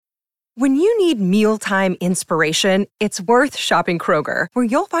When you need mealtime inspiration, it's worth shopping Kroger, where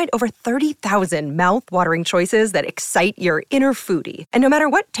you'll find over 30,000 mouth-watering choices that excite your inner foodie. And no matter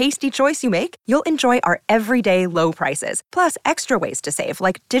what tasty choice you make, you'll enjoy our everyday low prices, plus extra ways to save,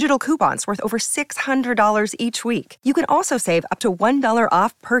 like digital coupons worth over $600 each week. You can also save up to $1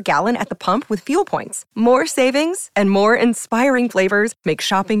 off per gallon at the pump with fuel points. More savings and more inspiring flavors make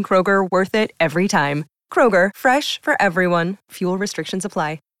shopping Kroger worth it every time. Kroger, fresh for everyone. Fuel restrictions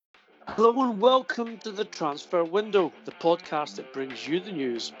apply. Hello and welcome to the Transfer Window, the podcast that brings you the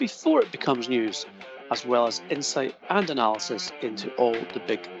news before it becomes news, as well as insight and analysis into all the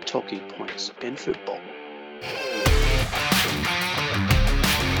big talking points in football.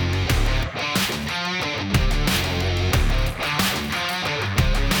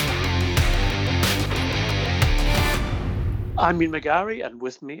 I'm Ian McGarry, and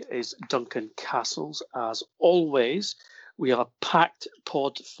with me is Duncan Castles. As always, we have a packed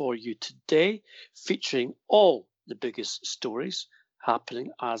pod for you today, featuring all the biggest stories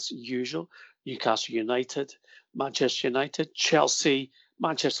happening as usual. Newcastle United, Manchester United, Chelsea,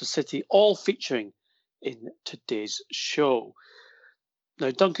 Manchester City, all featuring in today's show.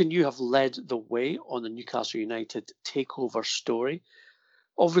 Now, Duncan, you have led the way on the Newcastle United takeover story.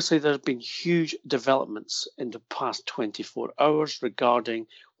 Obviously, there have been huge developments in the past 24 hours regarding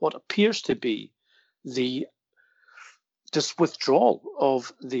what appears to be the withdrawal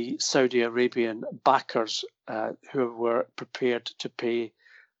of the Saudi Arabian backers who were prepared to pay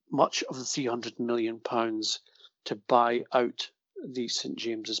much of the £300 million to buy out the St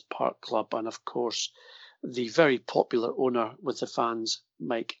James's Park Club, and of course the very popular owner with the fans,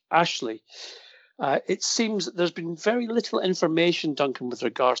 Mike Ashley. It seems that there's been very little information, Duncan, with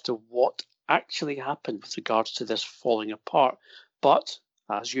regards to what actually happened with regards to this falling apart. But,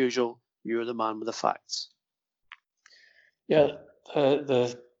 as usual, you're the man with the facts. Yeah,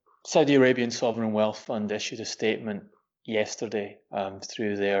 the Saudi Arabian Sovereign Wealth Fund issued a statement yesterday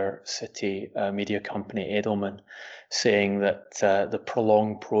through their city media company, Edelman, saying that the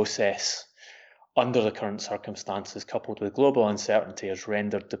prolonged process under the current circumstances, coupled with global uncertainty, has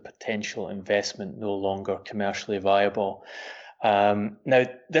rendered the potential investment no longer commercially viable. Now,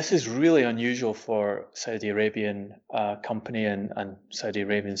 this is really unusual for Saudi Arabian company and Saudi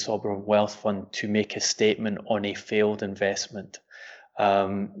Arabian Sovereign Wealth Fund to make a statement on a failed investment.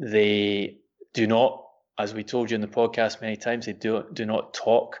 They do not, as we told you in the podcast many times, they do not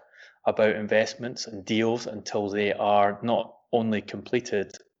talk about investments and deals until they are not only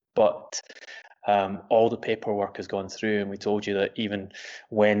completed, but all the paperwork has gone through. And we told you that even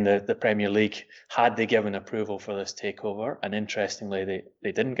when the Premier League had they given approval for this takeover, and interestingly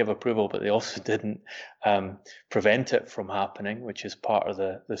they didn't give approval, but they also didn't prevent it from happening, which is part of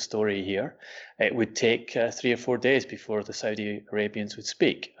the story here. It would take 3 or 4 days before the Saudi Arabians would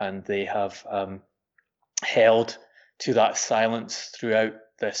speak, and they have held to that silence throughout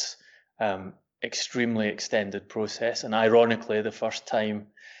this extremely extended process. And ironically, the first time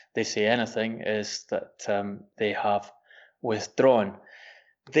they say anything is that they have withdrawn.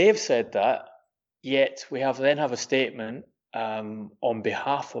 They've said that, yet we then have a statement on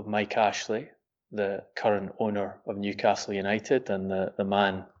behalf of Mike Ashley, the current owner of Newcastle United, and the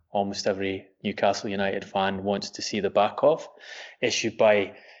man almost every Newcastle United fan wants to see the back of, issued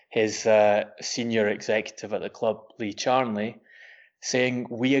by his senior executive at the club, Lee Charnley, saying,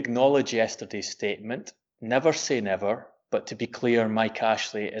 "We acknowledge yesterday's statement, never say never, but to be clear, Mike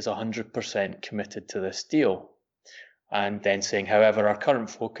Ashley is 100% committed to this deal." And then saying, "However, our current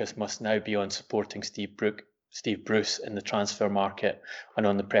focus must now be on supporting Steve Bruce in the transfer market and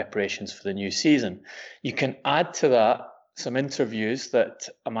on the preparations for the new season." You can add to that some interviews that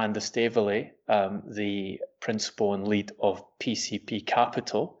Amanda Staveley, the principal and lead of PCP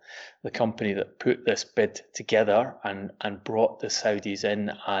Capital, the company that put this bid together and brought the Saudis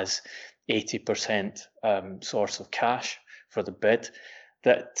in as 80% source of cash for the bid,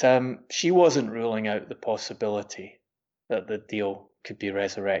 that she wasn't ruling out the possibility that the deal could be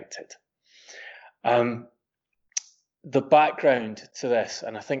resurrected. The background to this,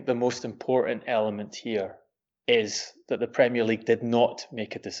 and I think the most important element here, is that the Premier League did not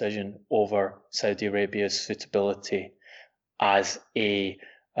make a decision over Saudi Arabia's suitability as a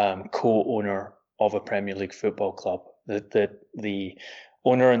co-owner of a Premier League football club. The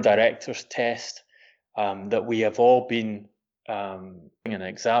owner and directors test that we have all been and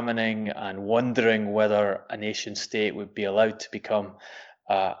examining and wondering whether a nation state would be allowed to become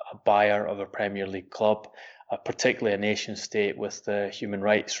a buyer of a Premier League club, particularly a nation state with the human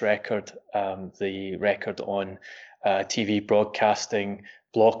rights record, the record on TV broadcasting,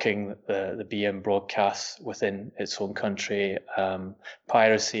 blocking the beIN broadcasts within its own country,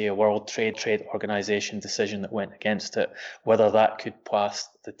 piracy, a World Trade Organization decision that went against it, whether that could pass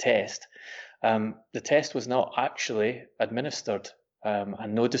the test. The test was not actually administered,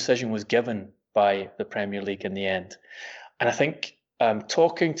 and no decision was given by the Premier League in the end. And I think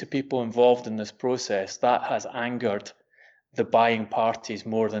talking to people involved in this process, that has angered the buying parties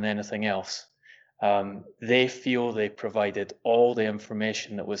more than anything else. They feel they provided all the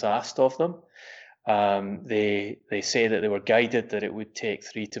information that was asked of them. They say that they were guided that it would take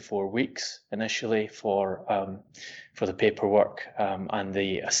 3 to 4 weeks initially for the paperwork and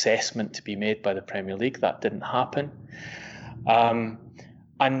the assessment to be made by the Premier League. That didn't happen.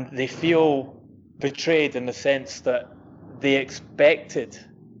 And they feel betrayed in the sense that they expected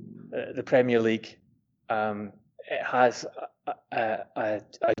the Premier League it has a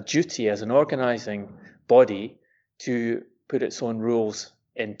duty as an organising body to put its own rules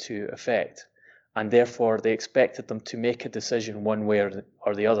into effect, and therefore they expected them to make a decision one way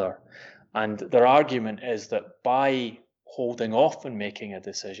or the other. And their argument is that by holding off on making a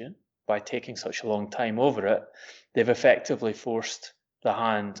decision, by taking such a long time over it, they've effectively forced the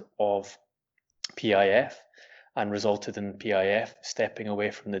hand of PIF and resulted in PIF stepping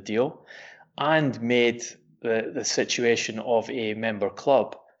away from the deal and made the situation of a member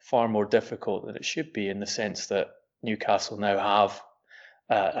club far more difficult than it should be, in the sense that Newcastle now have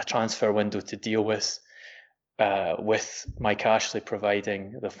a transfer window to deal with Mike Ashley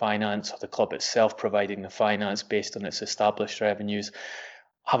providing the finance, or the club itself providing the finance based on its established revenues.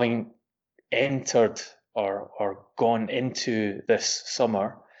 Having entered or gone into this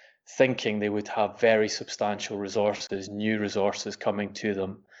summer thinking they would have very substantial resources, new resources coming to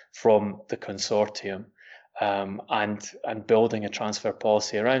them from the consortium, and building a transfer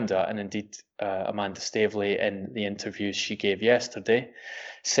policy around that. And indeed, Amanda Staveley, in the interviews she gave yesterday,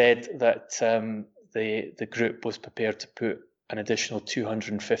 said that the group was prepared to put an additional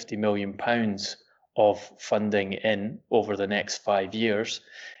 £250 million of funding in over the next 5 years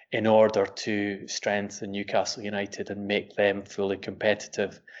in order to strengthen Newcastle United and make them fully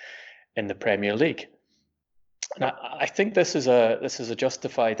competitive in the Premier League. And I think this is a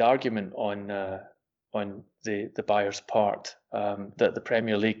justified argument on the buyer's part, that the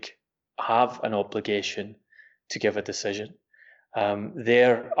Premier League have an obligation to give a decision.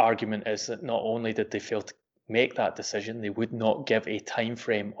 Their argument is that not only did they fail to make that decision, they would not give a time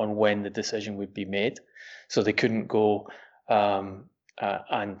frame on when the decision would be made, so they couldn't go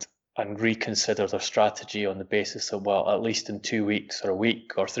and reconsider their strategy on the basis of, well, at least in 2 weeks or a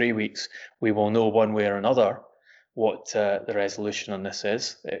week or 3 weeks, we will know one way or another what the resolution on this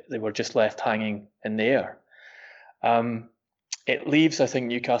is. They were just left hanging in the air. It leaves, I think,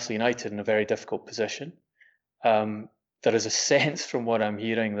 Newcastle United in a very difficult position. There is a sense from what I'm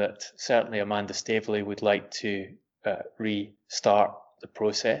hearing that certainly Amanda Staveley would like to restart the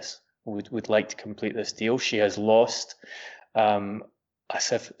process, would like to complete this deal. She has lost a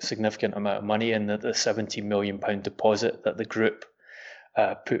significant amount of money in the £70 million deposit that the group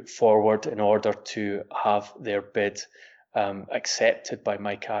put forward in order to have their bid accepted by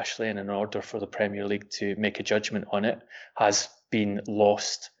Mike Ashley, and in order for the Premier League to make a judgment on it, has been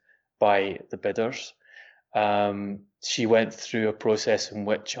lost by the bidders. She went through a process in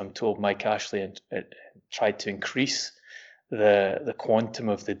which I'm told Mike Ashley tried to increase the quantum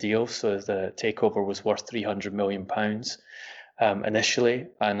of the deal, so the takeover was worth £300 million initially,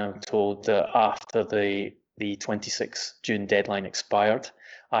 and I'm told that after the 26th June deadline expired,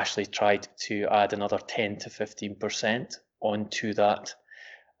 Ashley tried to add another 10 to 15% onto that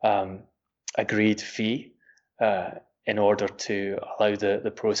agreed fee in order to allow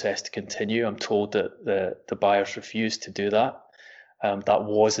the process to continue. I'm told that the buyers refused to do that. That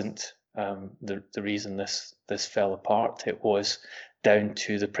wasn't the reason this fell apart. It was down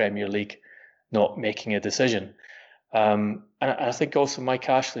to the Premier League not making a decision. And I think also Mike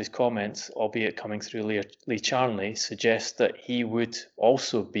Ashley's comments, albeit coming through Lee Charnley, suggest that he would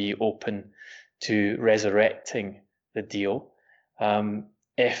also be open to resurrecting the deal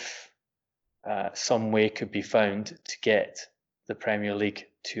if some way could be found to get the Premier League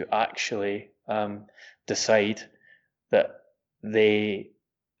to actually decide that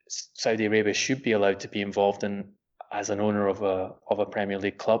Saudi Arabia should be allowed to be involved in as an owner of a Premier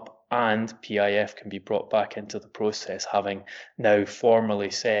League club, and PIF can be brought back into the process, having now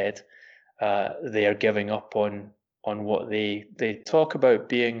formally said they are giving up on what they talk about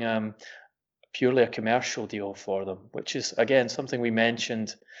being purely a commercial deal for them, which is again something we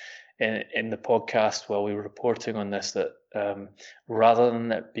mentioned in the podcast while we were reporting on this, that rather than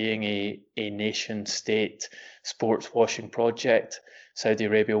it being a nation state sports washing project, Saudi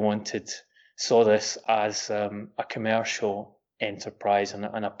Arabia saw this as a commercial enterprise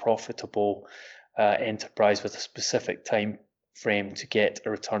and a profitable enterprise with a specific time frame to get a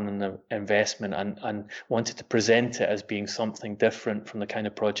return on the investment, and wanted to present it as being something different from the kind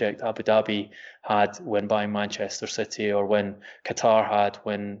of project Abu Dhabi had when buying Manchester City, or when Qatar had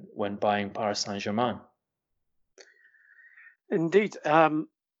when buying Paris Saint-Germain. Indeed. And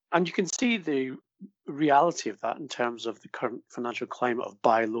you can see the reality of that in terms of the current financial climate of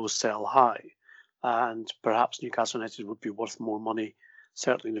buy low, sell high. And perhaps Newcastle United would be worth more money,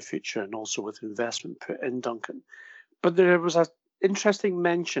 certainly in the future, and also with investment put in, Duncan. But there was an interesting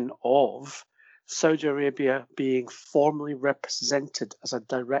mention of Saudi Arabia being formally represented as a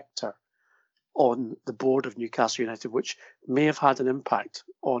director on the board of Newcastle United, which may have had an impact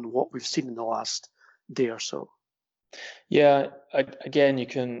on what we've seen in the last day or so. Yeah, again, you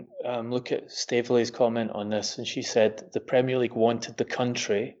can look at Staveley's comment on this, and she said the Premier League wanted the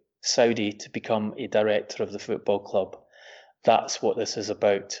country, Saudi, to become a director of the football club. That's what this is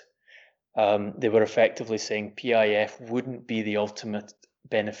about. They were effectively saying PIF wouldn't be the ultimate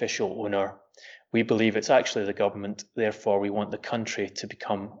beneficial owner. We believe it's actually the government, therefore we want the country to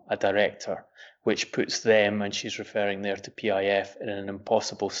become a director, which puts them, and she's referring there to PIF, in an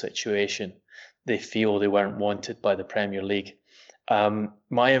impossible situation. They feel they weren't wanted by the Premier League.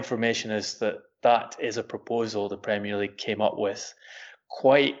 My information is that is a proposal the Premier League came up with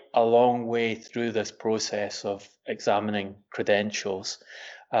quite a long way through this process of examining credentials.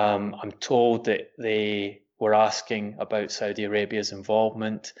 I'm told that they were asking about Saudi Arabia's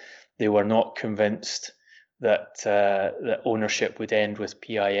involvement. They were not convinced that that ownership would end with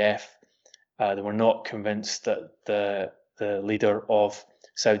PIF. They were not convinced that the leader of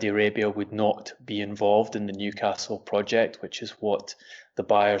Saudi Arabia would not be involved in the Newcastle project, which is what the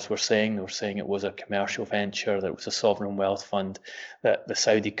buyers were saying. They were saying it was a commercial venture, that it was a sovereign wealth fund, that the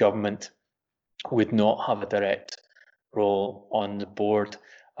Saudi government would not have a direct role on the board.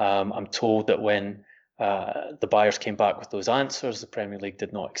 I'm told that when the buyers came back with those answers, the Premier League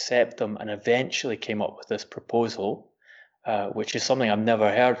did not accept them and eventually came up with this proposal, which is something I've never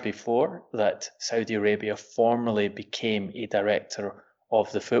heard before, that Saudi Arabia formally became a director of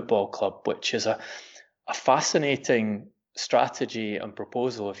the football club, which is a fascinating strategy and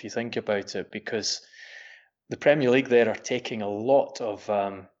proposal if you think about it, because the Premier League there are taking a lot of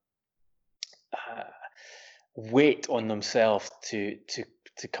weight on themselves to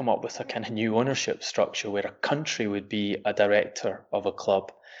come up with a kind of new ownership structure where a country would be a director of a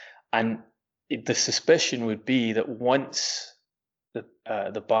club. And the suspicion would be that once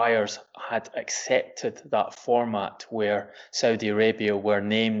the buyers had accepted that format where Saudi Arabia were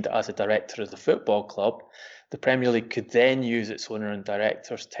named as a director of the football club, the Premier League could then use its owner and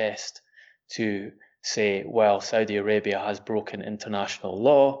directors test to say, well, Saudi Arabia has broken international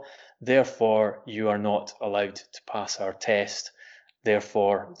law, therefore you are not allowed to pass our test,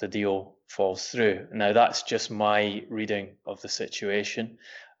 therefore the deal falls through. Now, that's just my reading of the situation.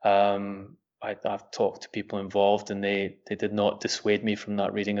 I've talked to people involved and they did not dissuade me from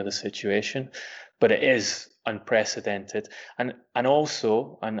that reading of the situation, but it is unprecedented. And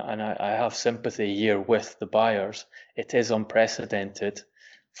also, I have sympathy here with the buyers, it is unprecedented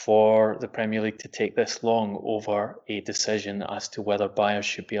for the Premier League to take this long over a decision as to whether buyers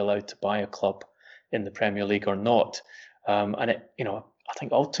should be allowed to buy a club in the Premier League or not. And it, I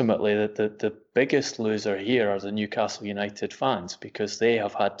think ultimately the biggest loser here are the Newcastle United fans, because they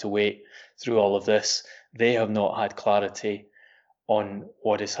have had to wait through all of this. They have not had clarity on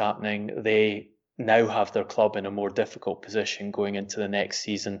what is happening. They now have their club in a more difficult position going into the next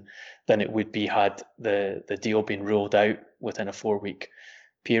season than it would be had the deal been ruled out within a 4-week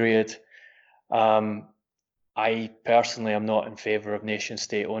period. I personally am not in favour of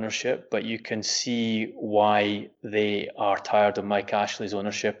nation-state ownership, but you can see why they are tired of Mike Ashley's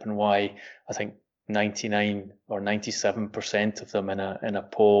ownership and why I think 99 or 97% of them in a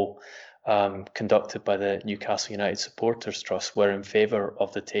poll conducted by the Newcastle United Supporters Trust were in favour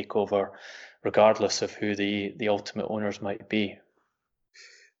of the takeover, regardless of who the ultimate owners might be.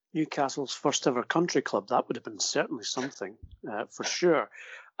 Newcastle's first ever country club, that would have been certainly something, for sure.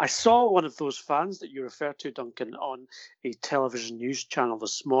 I saw one of those fans that you referred to, Duncan, on a television news channel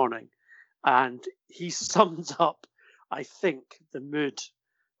this morning, and he summed up, I think, the mood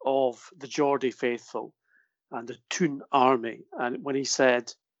of the Geordie faithful and the Toon army. And when he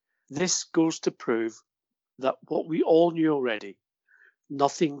said, this goes to prove that what we all knew already,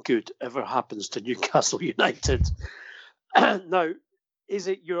 nothing good ever happens to Newcastle United. Now, is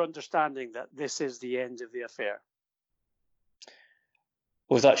it your understanding that this is the end of the affair?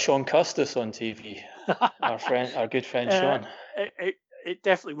 Was that Sean Custis on TV? Our good friend Sean. It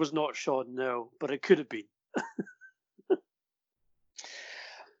definitely was not Sean, no, but it could have been.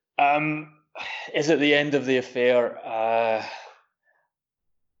 Is it the end of the affair?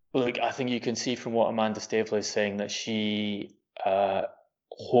 Look, I think you can see from what Amanda Staveley is saying that she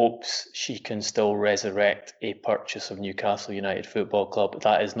hopes she can still resurrect a purchase of Newcastle United Football Club.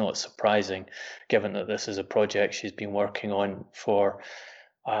 That is not surprising, given that this is a project she's been working on for,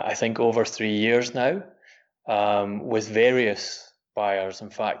 I think, over 3 years now, with various buyers. In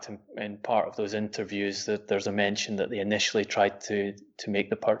fact, in part of those interviews, that there's a mention that they initially tried to make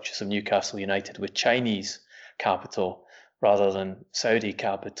the purchase of Newcastle United with Chinese capital rather than Saudi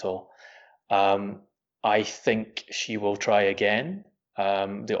capital. I think she will try again.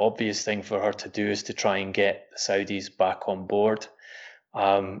 The obvious thing for her to do is to try and get the Saudis back on board.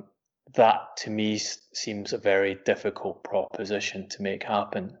 That to me seems a very difficult proposition to make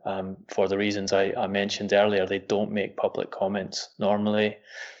happen, for the reasons I mentioned earlier. They don't make public comments normally.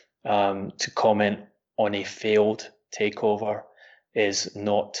 To comment on a failed takeover is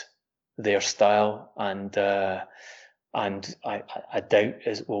not their style, and I doubt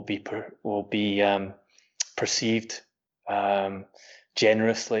it will be perceived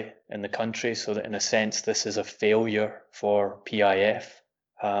generously in the country, so that in a sense this is a failure for PIF.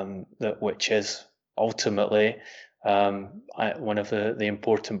 Which is ultimately one of the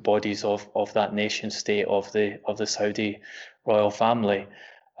important bodies of that nation state of the Saudi royal family.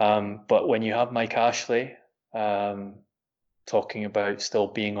 But when you have Mike Ashley talking about still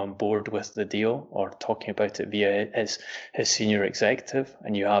being on board with the deal, or talking about it via his senior executive,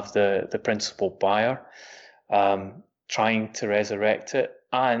 and you have the principal buyer trying to resurrect it,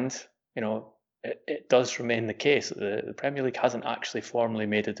 and it does remain the case that the Premier League hasn't actually formally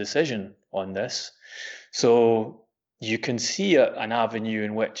made a decision on this. So you can see an avenue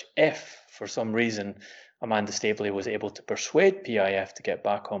in which, if for some reason Amanda Staveley was able to persuade PIF to get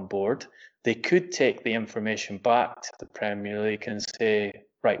back on board, they could take the information back to the Premier League and say,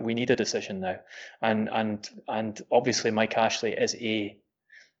 right, we need a decision now. And obviously Mike Ashley is a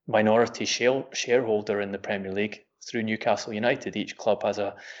minority shareholder in the Premier League through Newcastle United. Each club has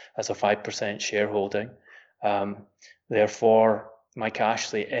a 5% shareholding. Therefore, Mike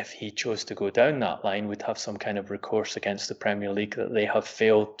Ashley, if he chose to go down that line, would have some kind of recourse against the Premier League that they have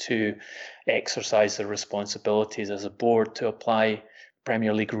failed to exercise their responsibilities as a board to apply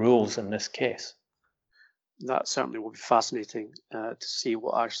Premier League rules in this case. That certainly will be fascinating to see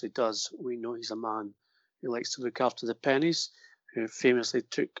what Ashley does. We know he's a man who likes to look after the pennies, who famously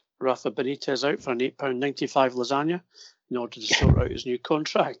took Rafa Benitez out for an £8.95 lasagna in order to sort out his new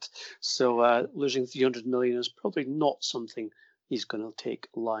contract. So losing 300 million is probably not something he's going to take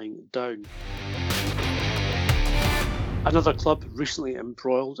lying down. Another club recently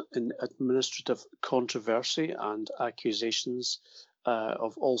embroiled in administrative controversy and accusations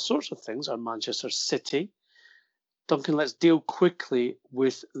of all sorts of things are Manchester City. Duncan, let's deal quickly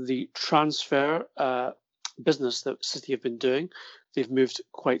with the transfer business that City have been doing. They've moved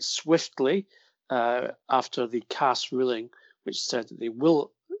quite swiftly after the CAS ruling, which said that they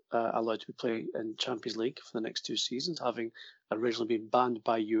will allow to play in Champions League for the next 2 seasons, having originally been banned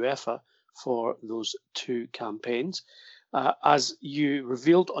by UEFA for those 2 campaigns. As you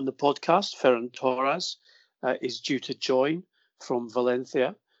revealed on the podcast, Ferran Torres is due to join from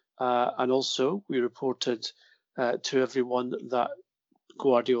Valencia. And also we reported to everyone that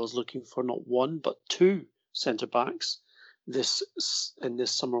Guardiola is looking for not 1 but 2 centre-backs in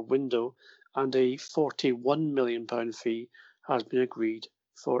this summer window, and a £41 million fee has been agreed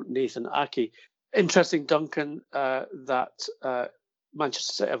for Nathan Ake. Interesting, Duncan, that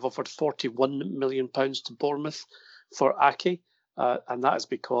Manchester City have offered £41 million to Bournemouth for Ake, and that is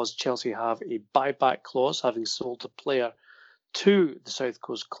because Chelsea have a buyback clause, having sold the player to the South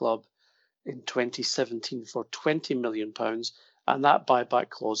Coast club in 2017 for £20 million, and that buyback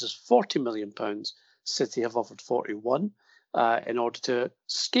clause is £40 million. City have offered 41 in order to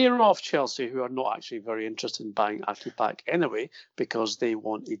scare off Chelsea, who are not actually very interested in buying Ake back anyway, because they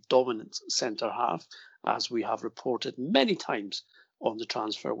want a dominant centre-half, as we have reported many times on the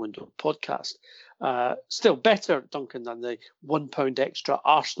Transfer Window podcast. Still better, Duncan, than the £1 extra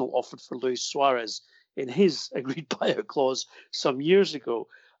Arsenal offered for Luis Suarez in his agreed buyout clause some years ago.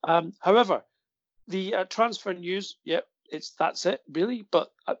 However, the transfer news, that's it, really.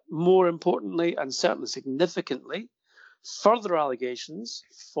 But more importantly, and certainly significantly, further allegations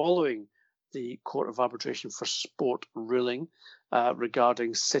following the Court of Arbitration for Sport ruling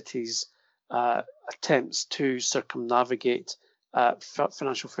regarding City's attempts to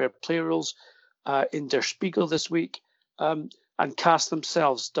financial fair play rules in Der Spiegel this week. And And CAS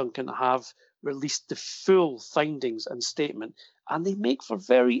themselves, Duncan, have released the full findings and statement, and they make for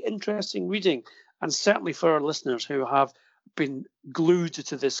very interesting reading. And certainly for our listeners who have been glued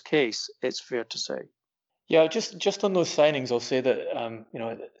to this case, it's fair to say. Yeah, just on those signings, I'll say that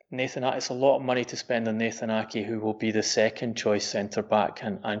Nathan, it's a lot of money to spend on Nathan Ake, who will be the second choice centre back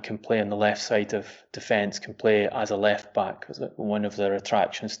and can play on the left side of defence, can play as a left back. One of their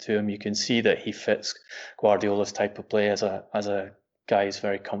attractions to him, you can see that he fits Guardiola's type of play as a guy who's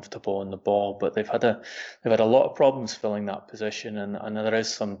very comfortable on the ball. But they've had a lot of problems filling that position, and there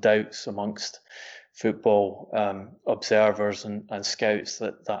is some doubts amongst football observers and scouts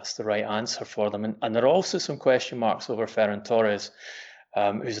that that's the right answer for them. And there are also some question marks over Ferran Torres,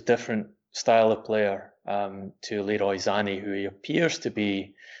 who's a different style of player to Leroy Sané, who he appears to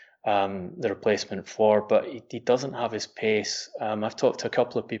be the replacement for, but he doesn't have his pace. I've talked to a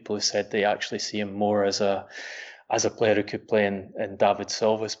couple of people who said they actually see him more as a player who could play in David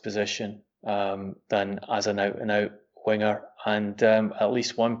Silva's position than as an out-and-out winger, and at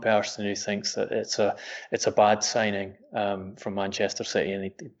least one person who thinks that it's a bad signing from Manchester City,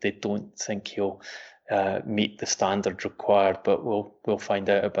 and they don't think he'll meet the standard required. But we'll find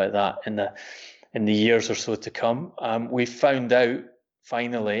out about that in the years or so to come. We found out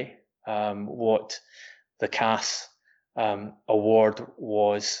finally what the CAS award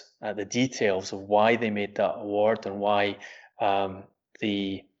was, the details of why they made that award and why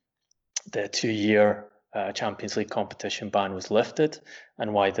the 2-year Champions League competition ban was lifted,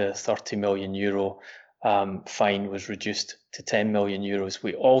 and why the €30 million fine was reduced to €10 million.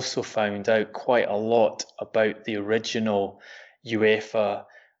 We also found out quite a lot about the original UEFA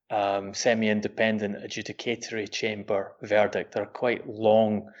semi-independent adjudicatory chamber verdict. There are quite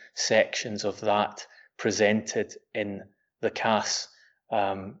long sections of that presented in the CAS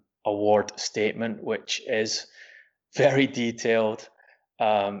award statement, which is very detailed.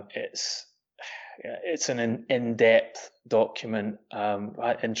 It's an in-depth document.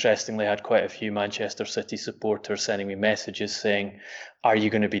 Interestingly, I had quite a few Manchester City supporters sending me messages saying, "Are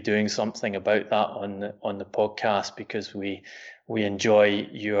you going to be doing something about that on the podcast? Because we enjoy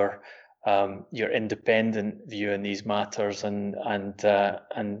your independent view in these matters and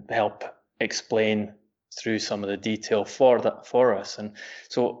help explain through some of the detail for us." And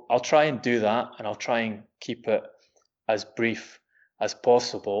so I'll try and do that, and I'll try and keep it as brief as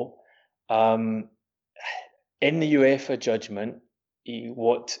possible. In the UEFA judgment,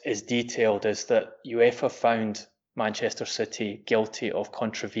 what is detailed is that UEFA found Manchester City guilty of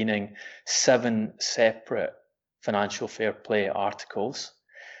contravening 7 separate financial fair play articles.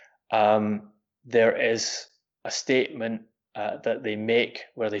 There is a statement that they make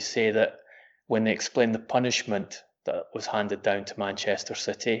where they say that when they explain the punishment that was handed down to Manchester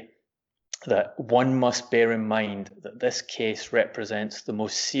City, that one must bear in mind that this case represents the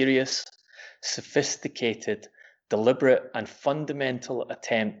most serious, sophisticated, deliberate and fundamental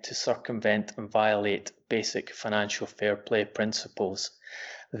attempt to circumvent and violate basic financial fair play principles.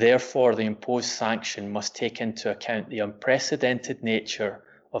 Therefore, the imposed sanction must take into account the unprecedented nature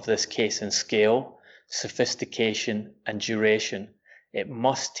of this case in scale, sophistication and duration. It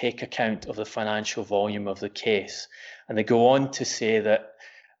must take account of the financial volume of the case. And they go on to say that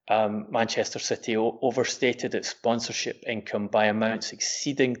Manchester City overstated its sponsorship income by amounts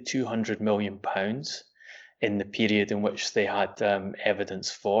exceeding £200 million in the period in which they had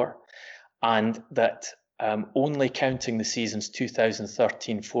evidence for, and that only counting the seasons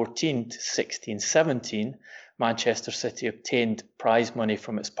 2013-14 to 16-17, Manchester City obtained prize money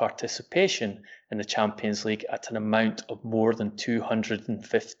from its participation in the Champions League at an amount of more than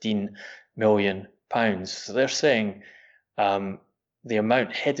 £215 million. So they're saying the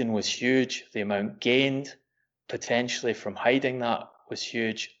amount hidden was huge, the amount gained potentially from hiding that was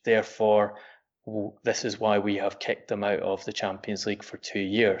huge. Therefore, this is why we have kicked them out of the Champions League for 2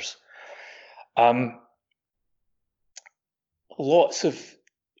 years. Lots of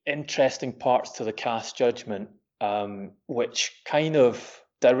interesting parts to the CAS judgment, which kind of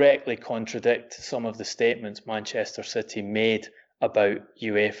directly contradict some of the statements Manchester City made about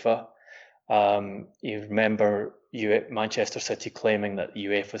UEFA. You remember Manchester City claiming that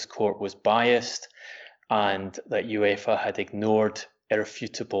UEFA's court was biased and that UEFA had ignored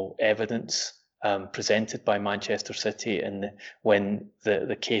irrefutable evidence presented by Manchester City when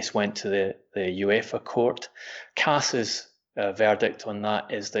the case went to the UEFA court. CAS's verdict on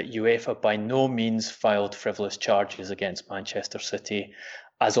that is that UEFA by no means filed frivolous charges against Manchester City.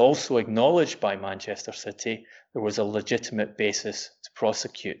 As also acknowledged by Manchester City, there was a legitimate basis to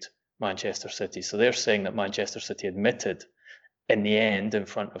prosecute Manchester City. So they're saying that Manchester City admitted in the end in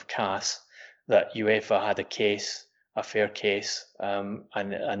front of CAS that UEFA had a case a fair case,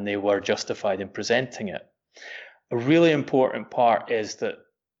 and they were justified in presenting it. A really important part is that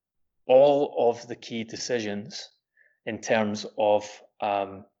all of the key decisions in terms of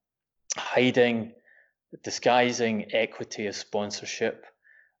hiding, disguising equity as sponsorship,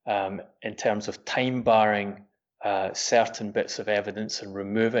 in terms of time barring certain bits of evidence and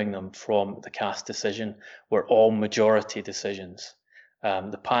removing them from the CAS decision, were all majority decisions.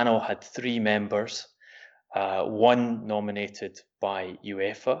 The panel had 3 members, one nominated by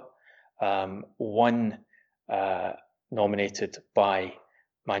UEFA, one nominated by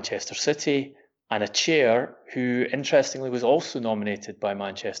Manchester City, and a chair who, interestingly, was also nominated by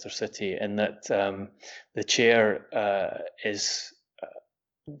Manchester City, in that the chair is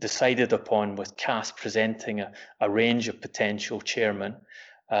decided upon with CAS presenting a range of potential chairmen.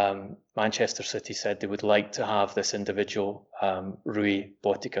 Manchester City said they would like to have this individual, Rui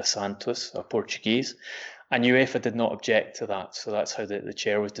Botica Santos, a Portuguese, and UEFA did not object to that, so that's how the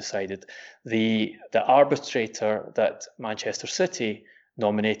chair was decided. The arbitrator that Manchester City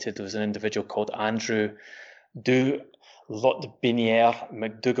nominated was an individual called Andrew de Lotbinière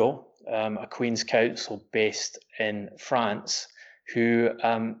McDougall, a Queen's Counsel based in France, who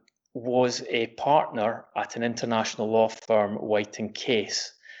was a partner at an international law firm, White &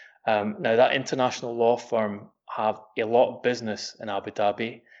 Case. Now, that international law firm have a lot of business in Abu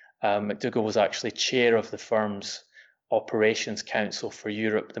Dhabi. McDougall was actually chair of the firm's Operations Council for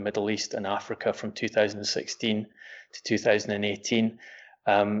Europe, the Middle East and Africa from 2016 to 2018.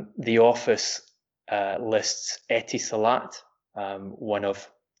 The office lists Etisalat, one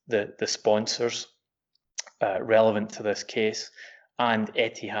of the sponsors relevant to this case, and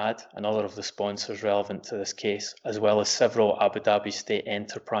Etihad, another of the sponsors relevant to this case, as well as several Abu Dhabi state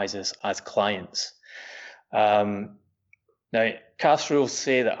enterprises as clients. Now, CAS rules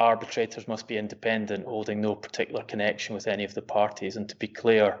say that arbitrators must be independent, holding no particular connection with any of the parties. And to be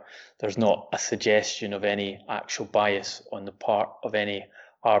clear, there's not a suggestion of any actual bias on the part of any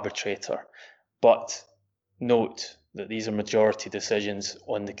arbitrator. But note that these are majority decisions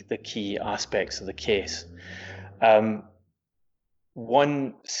on the key aspects of the case.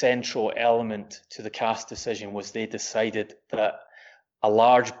 One central element to the CAS decision was they decided that a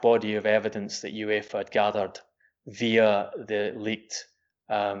large body of evidence that UEFA had gathered via the leaked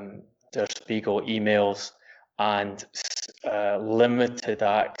Der Spiegel emails and limited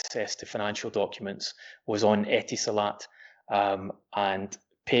access to financial documents was on Etisalat, and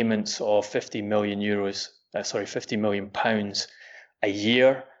payments of £50 million a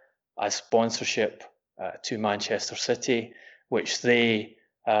year as sponsorship to Manchester City, which they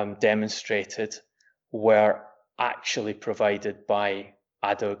demonstrated were actually provided by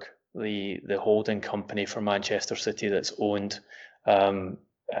ADUG, the holding company for Manchester City that's owned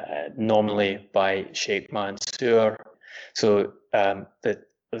nominally by Sheikh Mansour. So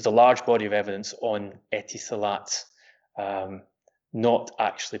there's a large body of evidence on Etisalat not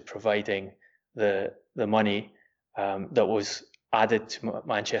actually providing the money that was added to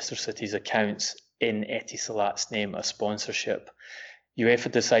Manchester City's accounts in Etisalat's name as sponsorship.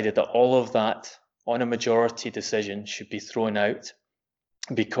 UEFA decided that all of that, on a majority decision, should be thrown out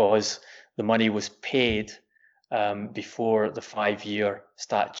because the money was paid before the 5-year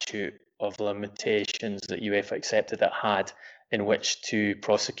statute of limitations that UEFA accepted it had in which to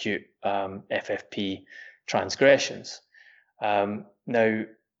prosecute FFP transgressions. Now,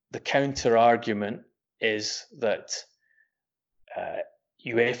 the counter argument is that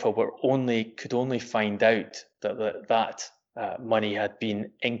UEFA could only find out that money had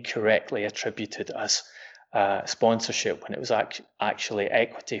been incorrectly attributed as sponsorship when it was actually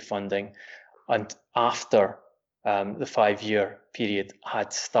equity funding, and after the 5-year period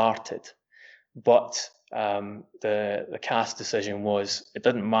had started. But the CAS decision was it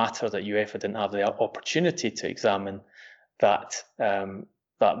didn't matter that UEFA didn't have the opportunity to examine that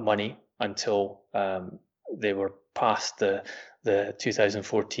money until they were past the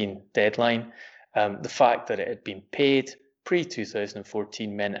 2014 deadline. The fact that it had been paid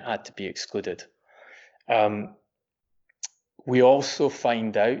pre-2014 meant it had to be excluded. We also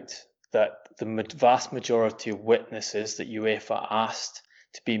find out that the vast majority of witnesses that UEFA asked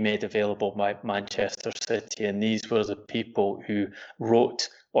to be made available by Manchester City, and these were the people who wrote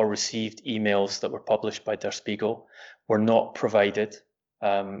or received emails that were published by Der Spiegel, were not provided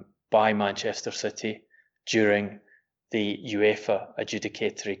by Manchester City during the UEFA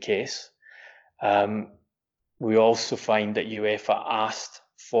adjudicatory case. We also find that UEFA asked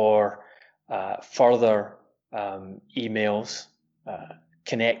for further emails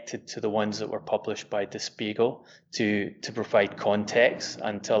connected to the ones that were published by Der Spiegel to provide context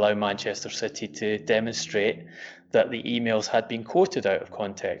and to allow Manchester City to demonstrate that the emails had been quoted out of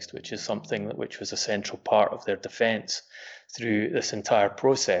context, which is something which was a central part of their defence through this entire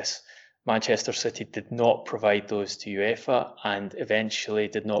process. Manchester City did not provide those to UEFA and eventually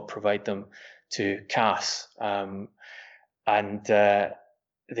did not provide them to CAS.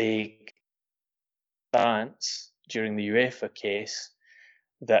 They stance during the UEFA case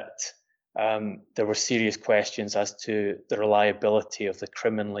that there were serious questions as to the reliability of the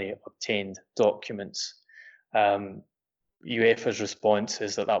criminally obtained documents. UEFA's response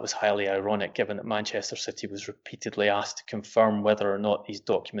is that that was highly ironic, given that Manchester City was repeatedly asked to confirm whether or not these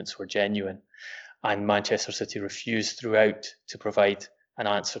documents were genuine, and Manchester City refused throughout to provide an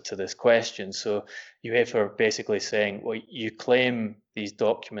answer to this question. So UEFA are basically saying, well, you claim these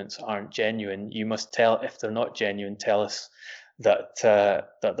documents aren't genuine. You must tell, if they're not genuine, tell us that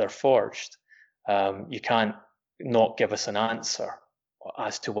they're forged. You can't not give us an answer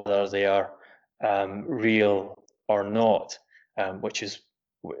as to whether they are real or not, which is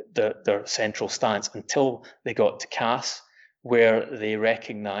their central stance, until they got to CAS, where they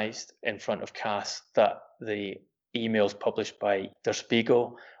recognised in front of CAS that the emails published by Der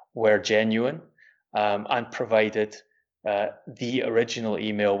Spiegel were genuine, and provided the original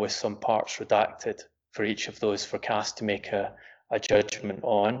email with some parts redacted for each of those for CAS to make a judgment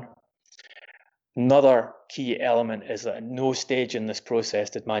on. Another key element is that at no stage in this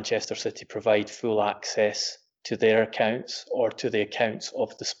process did Manchester City provide full access to their accounts or to the accounts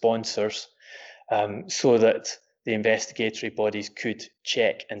of the sponsors, so that the investigatory bodies could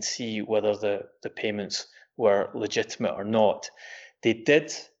check and see whether the payments were legitimate or not. They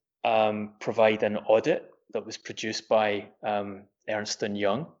did provide an audit that was produced by Ernst &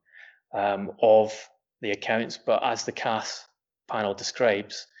 Young of the accounts, but as the CAS panel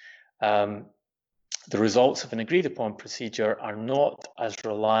describes, the results of an agreed upon procedure are not as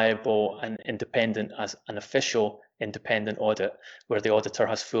reliable and independent as an official independent audit, where the auditor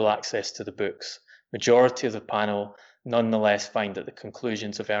has full access to the books. Majority of the panel nonetheless find that the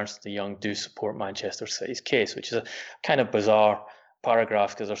conclusions of Ernst & Young do support Manchester City's case, which is a kind of bizarre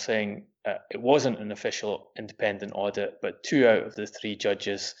paragraph, because they're saying it wasn't an official independent audit, but 2 out of the 3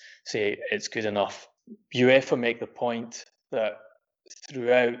 judges say it's good enough. UEFA make the point that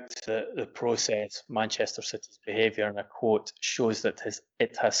throughout the process, Manchester City's behaviour, and I quote, shows that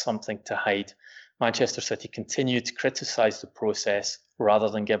it has something to hide. Manchester City continued to criticise the process rather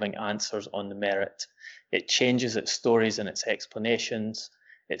than giving answers on the merit. It changes its stories and its explanations.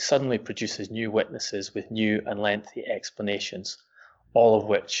 It suddenly produces new witnesses with new and lengthy explanations, all of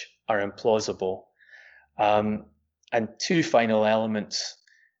which are implausible. And 2 final elements.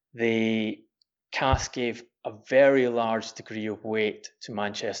 The CAS gave a very large degree of weight to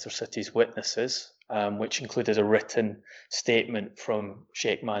Manchester City's witnesses, which included a written statement from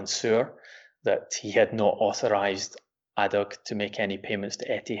Sheikh Mansour that he had not authorised ADUG to make any payments to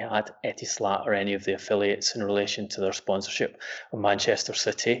Etihad, Etisalat, or any of the affiliates in relation to their sponsorship of Manchester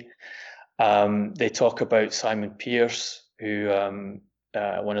City. They talk about Simon Pearce, who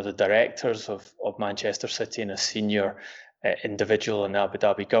one of the directors of Manchester City and a senior individual in the Abu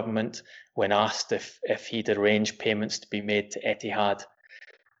Dhabi government, when asked if he'd arranged payments to be made to Etihad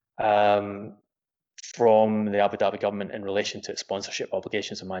from the Abu Dhabi government in relation to its sponsorship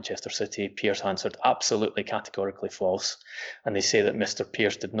obligations of Manchester City, Pearce answered absolutely categorically false. And they say that Mr.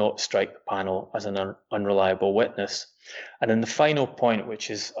 Pearce did not strike the panel as an unreliable witness. And then the final point, which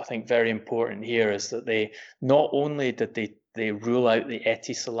is, I think, very important here, is that they not only did they rule out the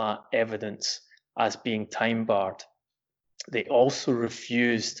Etisalat evidence as being time barred, they also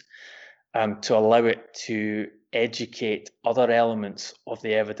refused to allow it to educate other elements of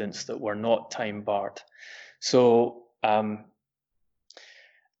the evidence that were not time barred. So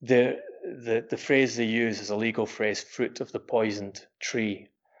the phrase they use is a legal phrase, fruit of the poisoned tree.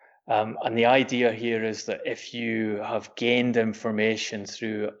 And the idea here is that if you have gained information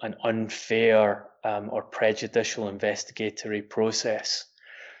through an unfair or prejudicial investigatory process,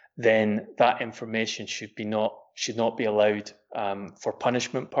 then that information should not be allowed for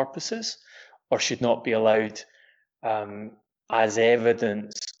punishment purposes, or should not be allowed as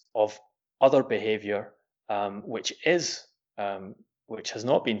evidence of other behaviour which has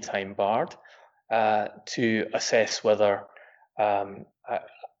not been time barred, to assess whether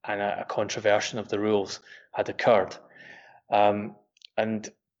a contravention of the rules had occurred. And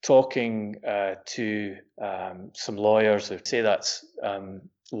talking to some lawyers who say that's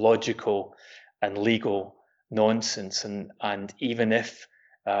logical and legal nonsense, and even if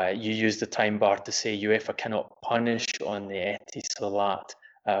you use the time bar to say UEFA cannot punish on the Etisalat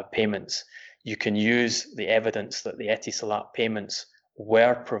payments. You can use the evidence that the Etisalat payments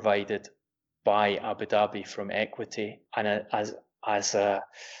were provided by Abu Dhabi from equity, and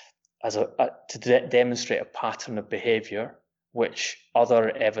to demonstrate a pattern of behaviour which other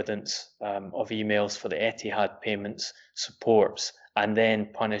evidence of emails for the Etihad payments supports, and then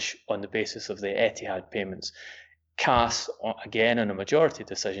punish on the basis of the Etihad payments. CAS, again on a majority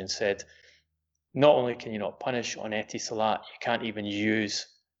decision, said not only can you not punish on Etisalat, you can't even use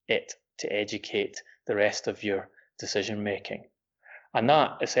it to educate the rest of your decision making. And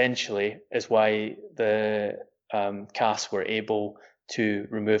that essentially is why the CAS were able to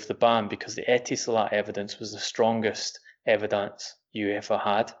remove the ban, because the Etisalat evidence was the strongest evidence UEFA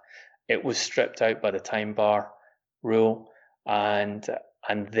had. It was stripped out by the time bar rule, and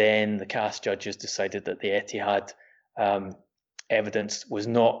then the CAS judges decided that the Etihad evidence was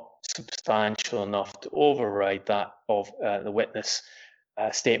not substantial enough to override that of the witness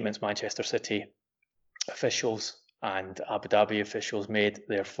statements Manchester City officials and Abu Dhabi officials made.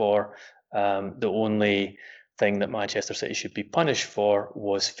 Therefore, the only thing that Manchester City should be punished for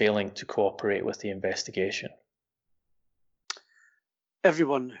was failing to cooperate with the investigation.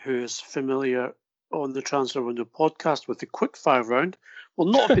 Everyone who is familiar on the Transfer Window podcast with the quickfire round will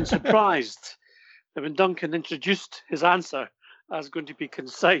not have been surprised that when Duncan introduced his answer as going to be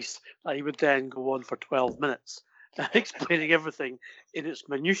concise, that he would then go on for 12 minutes explaining everything in its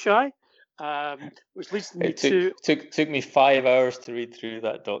minutiae, which leads me took me 5 hours to read through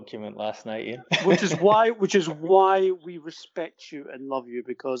that document last night, Ian. which is why we respect you and love you,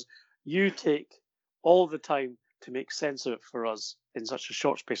 because you take all the time to make sense of it for us in such a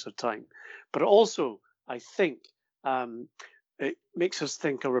short space of time. But also, I think it makes us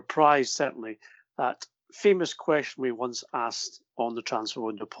think, a reprise certainly, that famous question we once asked on the Transfer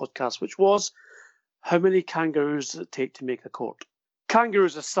Window podcast, which was, how many kangaroos does it take to make a court?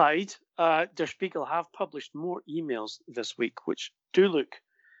 Kangaroos aside, Der Spiegel have published more emails this week, which do look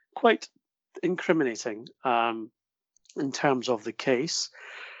quite incriminating in terms of the case.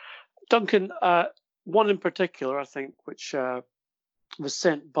 Duncan, one in particular, I think, which was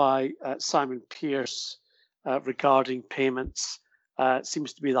sent by Simon Pearce regarding payments,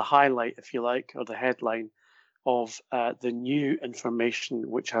 seems to be the highlight, if you like, or the headline of the new information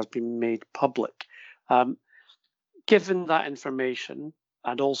which has been made public. Given that information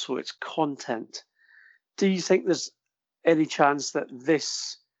and also its content, do you think there's any chance that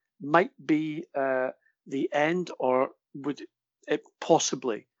this might be the end, or would it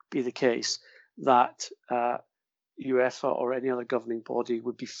possibly be the case that UEFA or any other governing body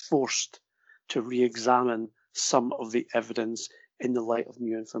would be forced to re-examine some of the evidence in the light of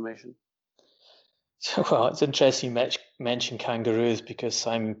new information? Well, it's interesting you mention kangaroos, because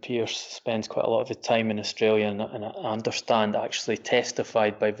Simon Pearce spends quite a lot of his time in Australia, and I understand actually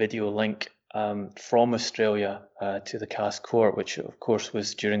testified by video link from Australia to the CAS court, which of course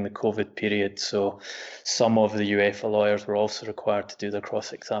was during the COVID period. So some of the UEFA lawyers were also required to do their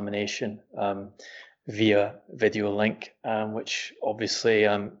cross-examination via video link, which obviously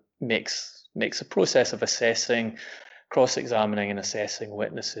makes the process of cross-examining and assessing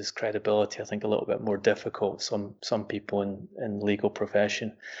witnesses' credibility, I think, a little bit more difficult. Some people in legal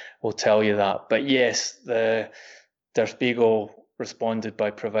profession will tell you that. But yes, Der Spiegel responded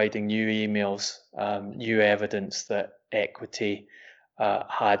by providing new emails, new evidence that equity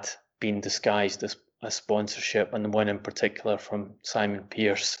had been disguised as sponsorship, and one in particular from Simon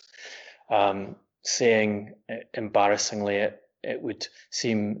Pearce, saying, embarrassingly, it would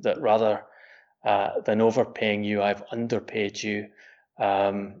seem that rather than overpaying you, I've underpaid you.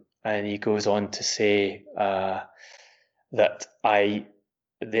 And he goes on to say that I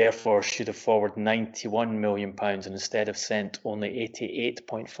therefore should have forwarded £91 million and instead have sent only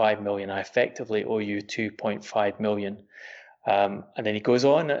 £88.5 million. I effectively owe you £2.5 million. And then he goes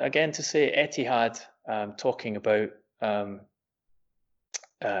on again to say Etihad, talking about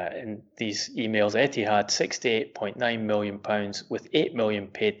in these emails, Etihad £68.9 million, with £8 million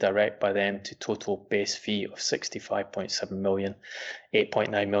paid direct by them to total base fee of £65.7 million,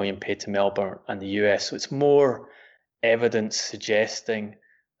 £8.9 million paid to Melbourne and the US. So it's more evidence suggesting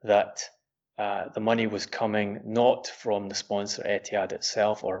that the money was coming not from the sponsor Etihad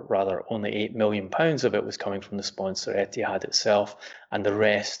itself, or rather only £8 million of it was coming from the sponsor Etihad itself, and the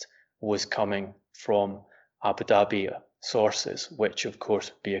rest was coming from Abu Dhabi sources, which of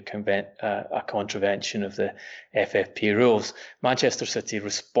course would be a contravention of the FFP rules. Manchester City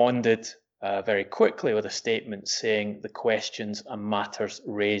responded very quickly with a statement saying the questions and matters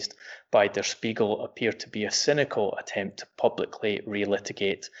raised by Der Spiegel appear to be a cynical attempt to publicly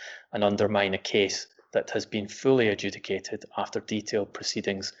relitigate and undermine a case that has been fully adjudicated after detailed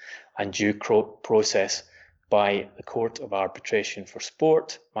proceedings and due process by the Court of Arbitration for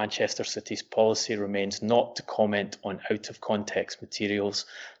Sport. Manchester City's policy remains not to comment on out-of-context materials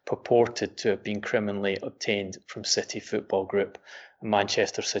purported to have been criminally obtained from City Football Group and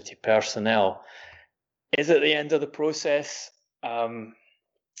Manchester City personnel. Is it the end of the process? I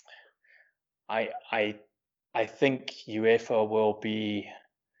think UEFA will be.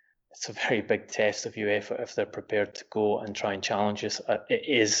 It's a very big test of UEFA if they're prepared to go and try and challenge us.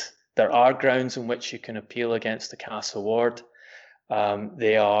 There are grounds in which you can appeal against the CAS award.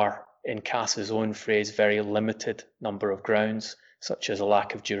 They are, in CAS's own phrase, very limited number of grounds, such as a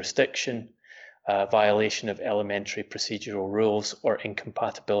lack of jurisdiction, violation of elementary procedural rules, or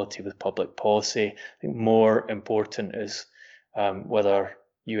incompatibility with public policy. I think more important is whether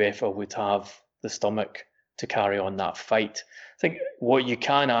UEFA would have the stomach to carry on that fight. I think what you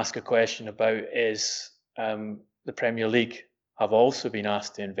can ask a question about is the Premier League have also been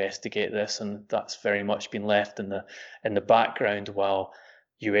asked to investigate this, and that's very much been left in the background while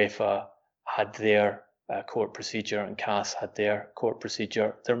UEFA had their court procedure and CAS had their court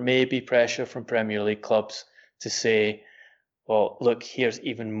procedure. There may be pressure from Premier League clubs to say, well, look, here's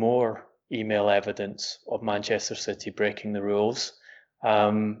even more email evidence of Manchester City breaking the rules.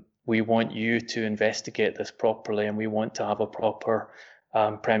 We want you to investigate this properly, and we want to have a proper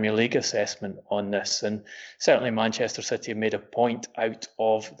Premier League assessment on this. And certainly Manchester City made a point out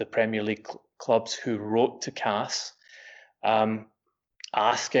of the Premier League clubs who wrote to CAS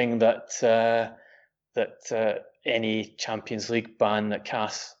asking that any Champions League ban that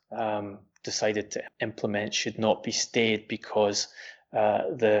CAS decided to implement should not be stayed because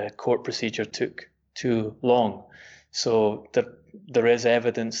the court procedure took too long. So there is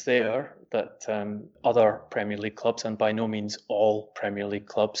evidence there that other Premier League clubs, and by no means all Premier League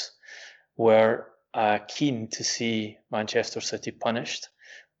clubs, were keen to see Manchester City punished,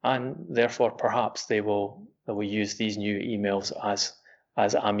 and therefore perhaps they will use these new emails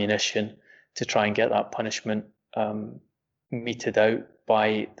as ammunition to try and get that punishment meted out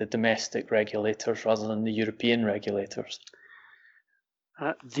by the domestic regulators rather than the European regulators.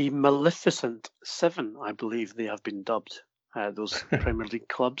 The Maleficent Seven, I believe they have been dubbed, those Premier League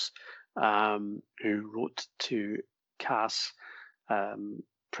clubs who wrote to CAS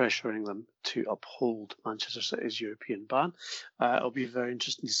pressuring them to uphold Manchester City's European ban. It'll be very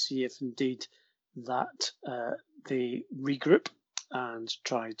interesting to see if indeed that they regroup and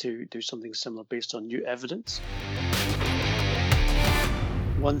try to do something similar based on new evidence.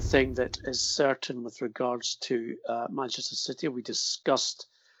 One thing that is certain with regards to Manchester City, we discussed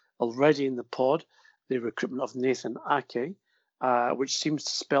already in the pod the recruitment of Nathan Ake, which seems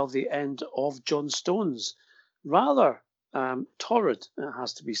to spell the end of John Stones. Rather torrid, it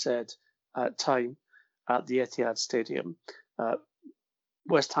has to be said, time at the Etihad Stadium.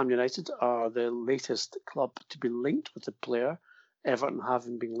 West Ham United are the latest club to be linked with the player, Everton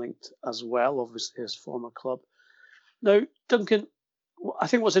having been linked as well, obviously his former club. Now, Duncan, I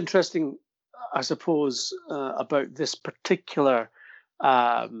think what's interesting, I suppose, about this particular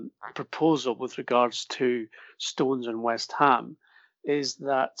proposal with regards to Stones and West Ham is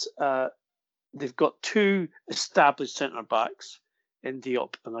that they've got two established centre-backs in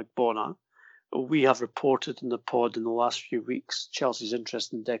Diop and Agbona. We have reported in the pod in the last few weeks Chelsea's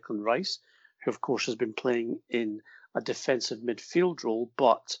interest in Declan Rice, who of course has been playing in a defensive midfield role,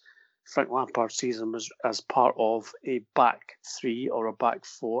 but Frank Lampard sees him as part of a back three or a back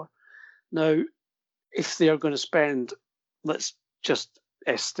four. Now, if they are going to spend, let's just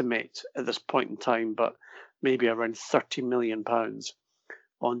estimate at this point in time, but maybe around £30 million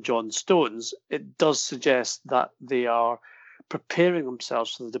on John Stones, it does suggest that they are preparing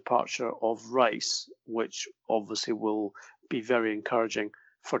themselves for the departure of Rice, which obviously will be very encouraging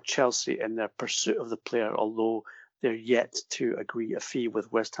for Chelsea in their pursuit of the player, although they're yet to agree a fee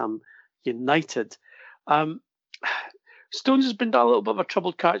with West Ham United. Stones has been a little bit of a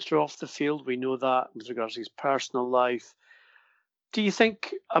troubled character off the field. We know that with regards to his personal life. Do you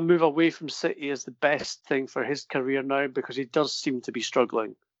think a move away from City is the best thing for his career now? Because he does seem to be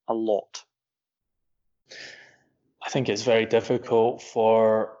struggling a lot. I think it's very difficult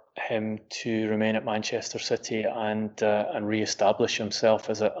for him to remain at Manchester City and re-establish himself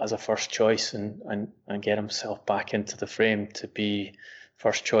as a first choice and get himself back into the frame to be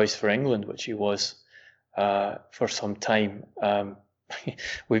first choice for England, which he was for some time.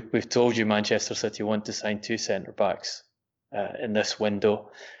 We've told you Manchester City want to sign two centre backs in this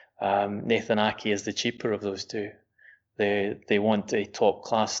window. Nathan Ake is the cheaper of those two. They want a top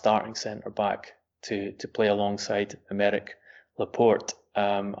class starting centre back to play alongside Aymeric Laporte.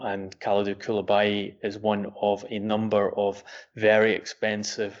 and Kalidou Koulibaly is one of a number of very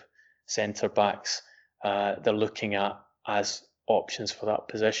expensive centre-backs they're looking at as options for that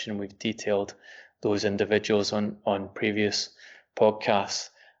position. We've detailed those individuals on previous podcasts.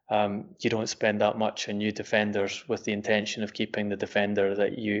 You don't spend that much on new defenders with the intention of keeping the defender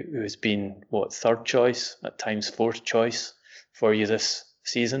who has been third choice, at times fourth choice for you this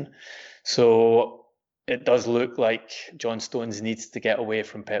season. So it does look like John Stones needs to get away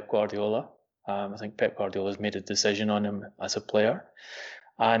from Pep Guardiola. I think Pep Guardiola's made a decision on him as a player,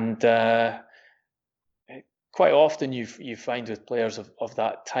 and quite often you find with players of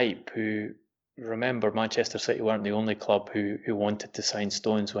that type who, remember, Manchester City weren't the only club who wanted to sign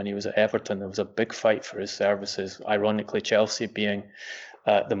Stones when he was at Everton. There was a big fight for his services, ironically Chelsea being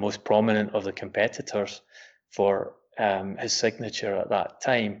the most prominent of the competitors for his signature at that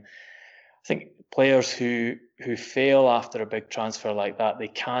time. I think players who fail after a big transfer like that, they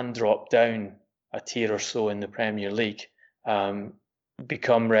can drop down a tier or so in the Premier League,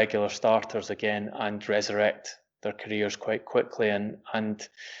 become regular starters again and resurrect their careers quite quickly, and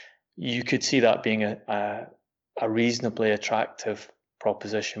you could see that being a reasonably attractive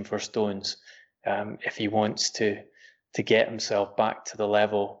proposition for Stones if he wants to get himself back to the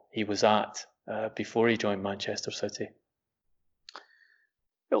level he was at before he joined Manchester City.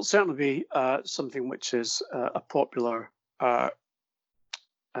 It'll certainly be something which is a popular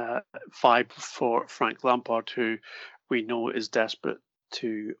vibe for Frank Lampard, who we know is desperate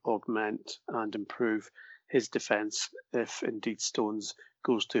to augment and improve his defence if indeed Stones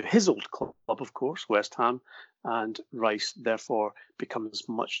goes to his old club, of course, West Ham, and Rice therefore becomes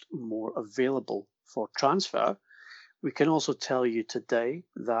much more available for transfer. We can also tell you today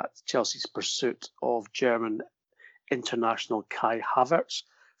that Chelsea's pursuit of German international Kai Havertz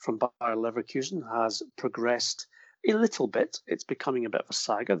from Bayer Leverkusen has progressed a little bit. It's becoming a bit of a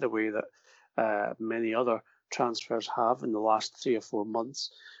saga, the way that many other transfers have in the last 3 or 4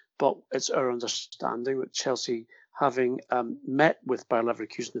 months. But it's our understanding that Chelsea, having met with Bayer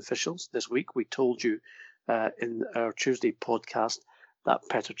Leverkusen officials this week, we told you in our Tuesday podcast that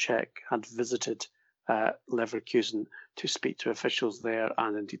Petr Cech had visited Leverkusen to speak to officials there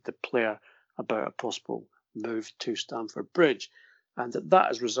and indeed the player about a possible move to Stamford Bridge, and that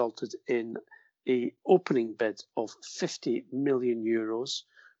has resulted in an opening bid of 50 million euros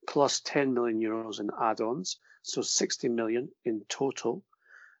plus 10 million euros in add-ons, so 60 million in total.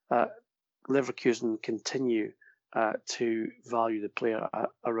 Leverkusen continue to value the player at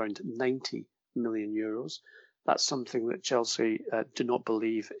around 90 million euros. That's something that Chelsea do not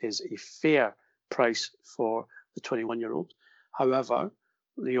believe is a fair price for the 21-year-old. However,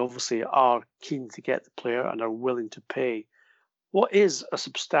 they obviously are keen to get the player and are willing to pay what is a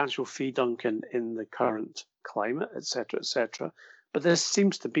substantial fee, Duncan, in the current climate, etc., etc. But this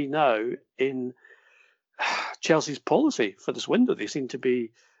seems to be now in Chelsea's policy for this window. They seem to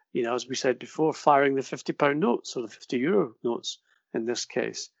be, as we said before, firing the £50 notes or the €50 notes in this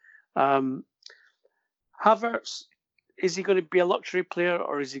case. Havertz, is he going to be a luxury player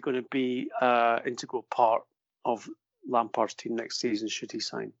or is he going to be an integral part of Lampard's team next season should he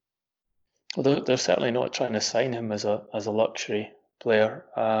sign? Well, they're certainly not trying to sign him as a luxury player,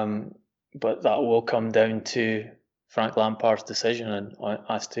 but that will come down to Frank Lampard's decision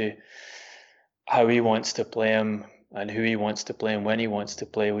as to how he wants to play him and who he wants to play and when he wants to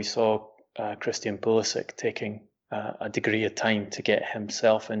play. We saw Christian Pulisic taking a degree of time to get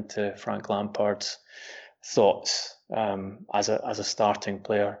himself into Frank Lampard's thoughts as a starting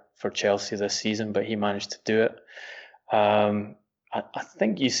player for Chelsea this season, but he managed to do it. I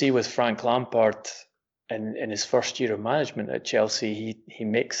think you see with Frank Lampard in his first year of management at Chelsea, he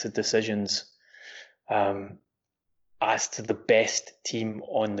makes the decisions as to the best team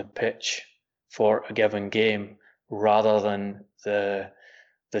on the pitch for a given game, rather than the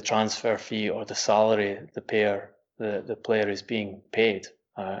transfer fee or the salary the player is being paid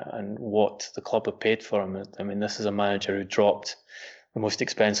and what the club have paid for him. I mean, this is a manager who dropped the most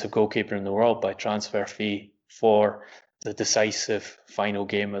expensive goalkeeper in the world by transfer fee for the decisive final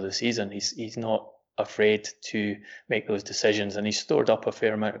game of the season. He's not afraid to make those decisions, and he's stored up a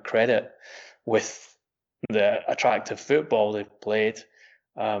fair amount of credit with the attractive football they've played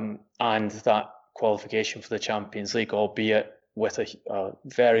and that qualification for the Champions League, albeit with a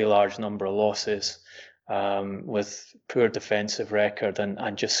very large number of losses, with poor defensive record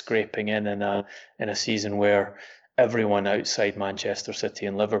and just scraping in a season where everyone outside Manchester City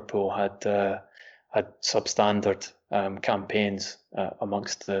and Liverpool had substandard campaigns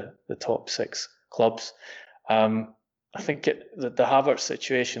amongst the top 6 clubs. I think the Havertz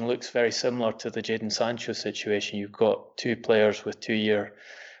situation looks very similar to the Jadon Sancho situation. You've got two players with 2 years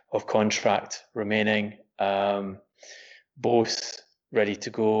of contract remaining, both ready to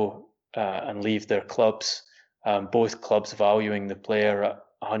go and leave their clubs. Both clubs valuing the player at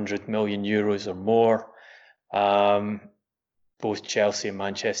 100 million euros or more. Both Chelsea and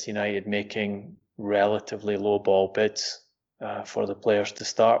Manchester United making relatively low ball bids for the players to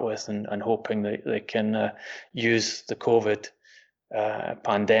start with, and hoping that they can use the COVID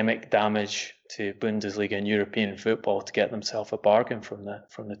pandemic damage to Bundesliga and European football to get themselves a bargain from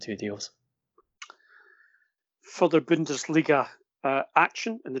the two deals. Further Bundesliga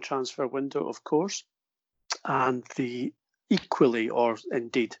action in the transfer window, of course, and the equally, or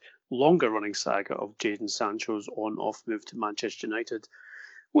indeed longer running saga of Jadon Sancho's on-off move to Manchester United,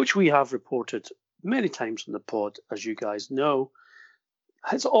 which we have reported many times on the pod, as you guys know,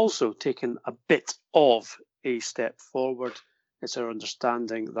 has also taken a bit of a step forward. It's our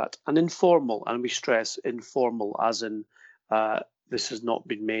understanding that an informal, and we stress informal as in this has not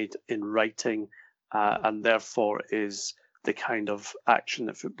been made in writing, and therefore is the kind of action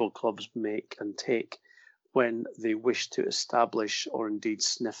that football clubs make and take when they wish to establish or indeed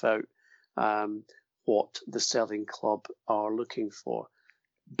sniff out what the selling club are looking for.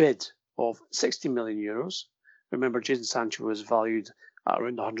 Bid of 60 million euros. Remember, Jadon Sancho was valued at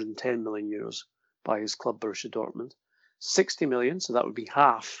around 110 million euros by his club Borussia Dortmund. 60 million, so that would be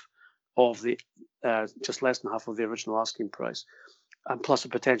half of the, just less than half of the original asking price, and plus a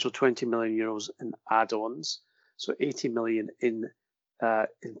potential 20 million euros in add-ons. So 80 million in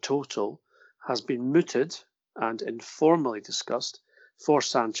total has been mooted and informally discussed for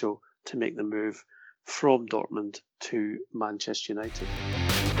Sancho to make the move from Dortmund to Manchester United.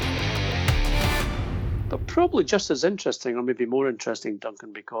 But probably just as interesting, or maybe more interesting,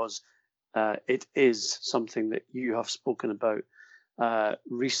 Duncan, because it is something that you have spoken about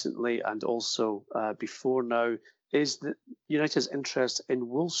recently and also before now, is that United's interest in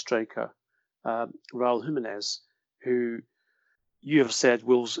Wolves striker Raul Jimenez, who you have said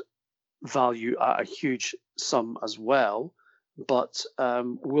Wolves value at a huge sum as well, but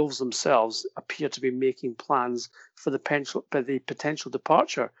Wolves themselves appear to be making plans for the potential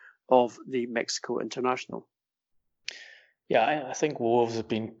departure of the Mexico international. Yeah, I think Wolves have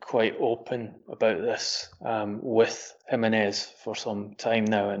been quite open about this with Jimenez for some time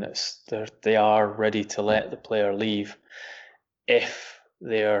now, and they are ready to let the player leave if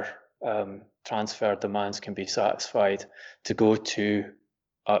their transfer demands can be satisfied to go to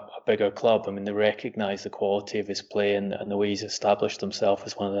a bigger club. I mean, they recognise the quality of his play and the way he's established himself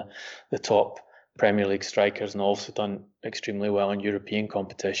as one of the top Premier League strikers, and also done extremely well in European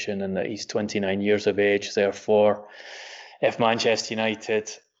competition, and that he's 29 years of age. Therefore, if Manchester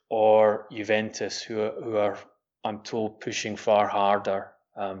United or Juventus, who are, I'm told, pushing far harder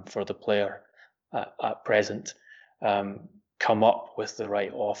for the player at present, come up with the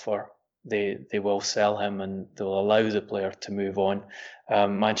right offer, they will sell him and they'll allow the player to move on.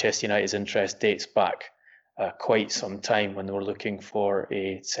 Manchester United's interest dates back quite some time when they were looking for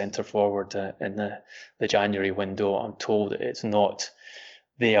a centre forward in the January window. I'm told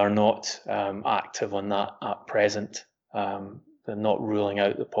they are not active on that at present. They're not ruling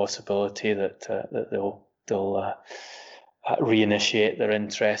out the possibility that they'll reinitiate their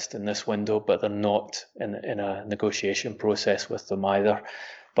interest in this window, but they're not in a negotiation process with them either.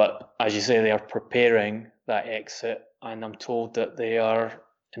 But as you say, they are preparing that exit, and I'm told that they are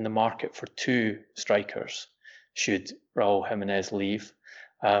in the market for two strikers should Raul Jimenez leave.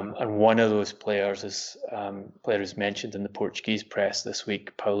 And one of those players is a player who's mentioned in the Portuguese press this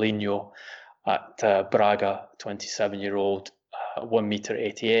week, Paulinho at Braga, 27-year-old,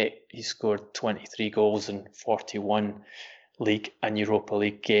 1m88. He scored 23 goals in 41 League and Europa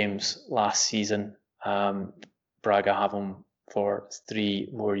League games last season. Braga have him for 3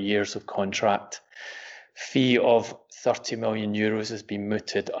 more years of contract. Fee of 30 million euros has been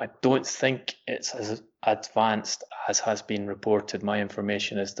mooted. I don't think it's as advanced as has been reported. My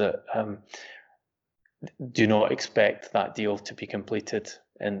information is that do not expect that deal to be completed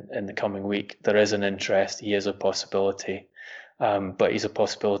in the coming week. There is an interest. He is a possibility, but he's a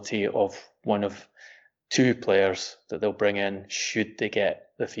possibility of one of two players that they'll bring in should they get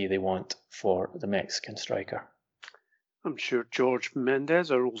the fee they want for the Mexican striker. I'm sure George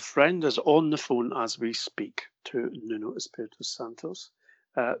Mendes, our old friend, is on the phone as we speak to Nuno Espirito Santos.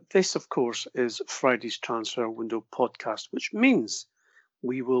 This, of course, is Friday's Transfer Window podcast, which means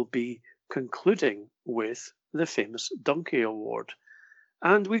we will be concluding with the famous Donkey Award.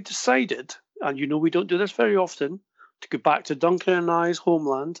 And we've decided, and you know we don't do this very often, to go back to Duncan and I's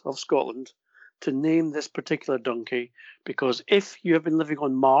homeland of Scotland to name this particular donkey, because if you have been living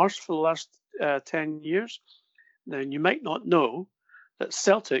on Mars for the last 10 years, then you might not know that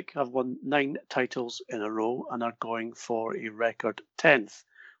Celtic have won 9 titles in a row and are going for a record 10th,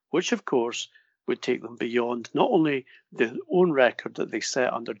 which of course would take them beyond not only their own record that they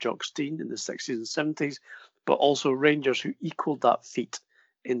set under Jock Stein in the 60s and 70s, but also Rangers, who equalled that feat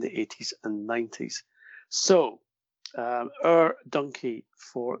in the 80s and 90s. So our donkey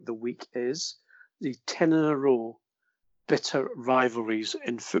for the week is the 10 in a row Bitter Rivalries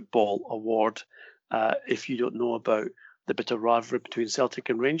in Football Award. If you don't know about the bitter rivalry between Celtic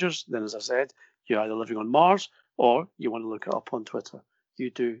and Rangers, then as I said, you're either living on Mars or you want to look it up on Twitter. You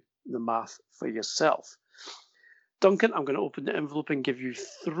do the math for yourself. Duncan, I'm going to open the envelope and give you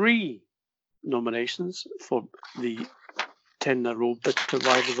 3 nominations for the 10 in a row Bitter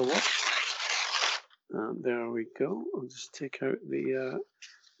Rivals Award. And there we go. I'll just take out the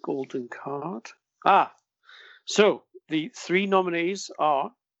golden card. So the 3 nominees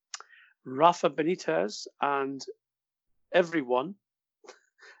are Rafa Benitez and everyone,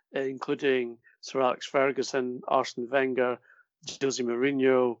 including Sir Alex Ferguson, Arsene Wenger, Jose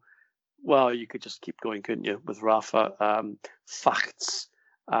Mourinho. Well, you could just keep going, couldn't you, with Rafa, facts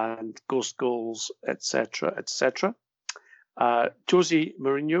and ghost goals, etc., etc. Jose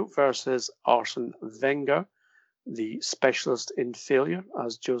Mourinho versus Arsene Wenger, the specialist in failure,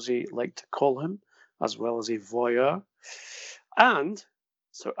 as Jose liked to call him, as well as a voyeur. And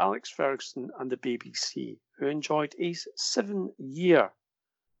Sir Alex Ferguson and the BBC, who enjoyed a 7-year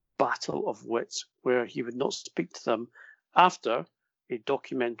battle of wits where he would not speak to them after a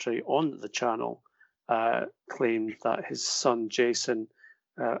documentary on the channel claimed that his son Jason,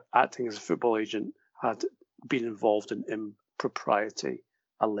 acting as a football agent, had been involved in impropriety,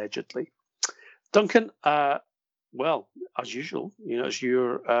 allegedly. Duncan, well, as usual, it's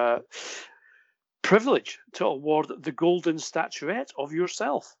your privilege to award the golden statuette of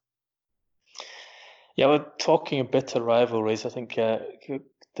yourself. Yeah, we're talking a bitter rivalries. I think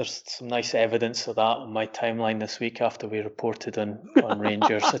there's some nice evidence of that on my timeline this week after we reported on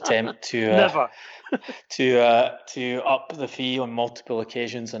Rangers' attempt to to up the fee on multiple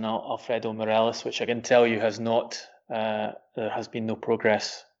occasions on Alfredo Morelos, which I can tell you has not. There has been no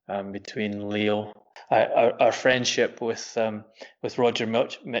progress between Leo. Our friendship with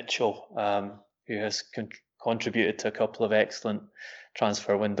Roger Mitchell, who has contributed to a couple of excellent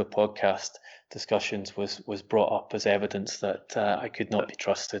transfer window podcast discussions, was brought up as evidence that I could not be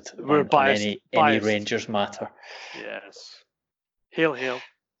trusted on any Rangers matter. Yes. Hail.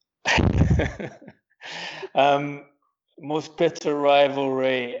 Most bitter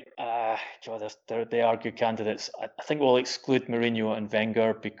rivalry. They are good candidates. I think we'll exclude Mourinho and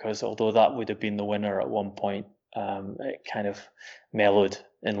Wenger because although that would have been the winner at one point, it kind of mellowed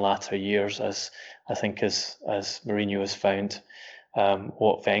in latter years as Mourinho has found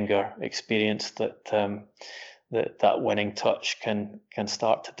what Wenger experienced, that winning touch can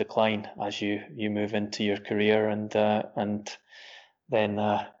start to decline as you move into your career, and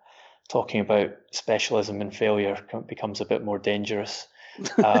then talking about specialism and failure becomes a bit more dangerous.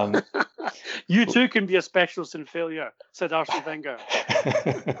 You too can be a specialist in failure, said Arsene Wenger.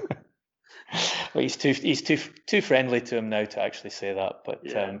 Well, he's too friendly to him now to actually say that. But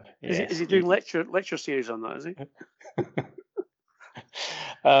yeah. Is he doing lecture series on that? Is he?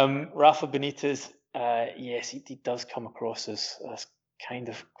 Rafa Benitez, yes, he does come across as kind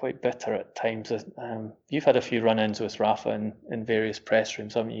of quite bitter at times. You've had a few run-ins with Rafa in various press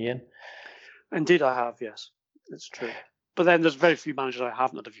rooms, haven't you, Ian? Indeed, I have. Yes, it's true. But then there's very few managers I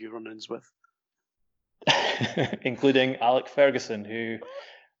haven't had a few run-ins with, including Alex Ferguson, who.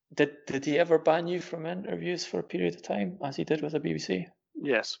 Did he ever ban you from interviews for a period of time, as he did with the BBC?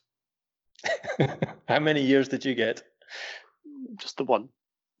 Yes. How many years did you get? Just the one.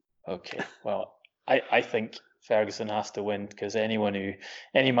 Okay. Well, I think Ferguson has to win because any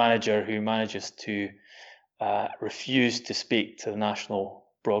manager who manages to refuse to speak to the national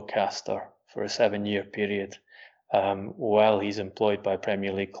broadcaster for a 7-year period while he's employed by a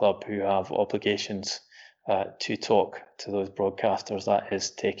Premier League club who have obligations to talk to those broadcasters, that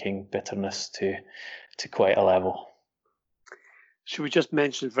is taking bitterness to quite a level. Should we just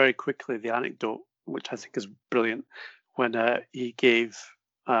mention very quickly the anecdote, which I think is brilliant, when he gave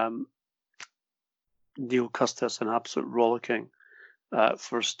Neil Custis an absolute rollicking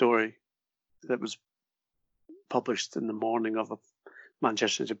for a story that was published in the morning of a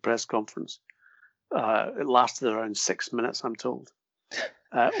Manchester United press conference. It lasted around 6 minutes, I'm told.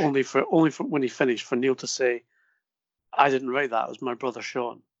 Only for when he finished, for Neil to say, "I didn't write that. It was my brother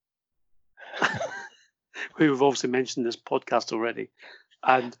Sean." We've obviously mentioned this podcast already,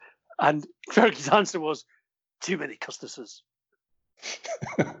 and And Fergie's answer was, too many Custis's.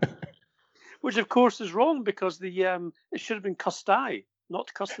 Which, of course, is wrong because it should have been Custi,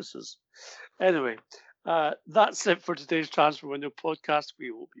 not Custis's. Anyway, that's it for today's Transfer Window podcast. We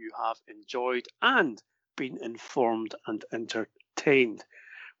hope you have enjoyed and been informed and entertained.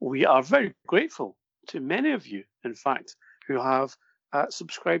 We are very grateful to many of you, in fact, who have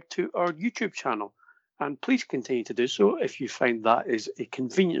subscribed to our YouTube channel. And please continue to do so if you find that is a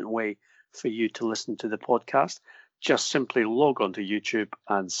convenient way for you to listen to the podcast. Just simply log on to YouTube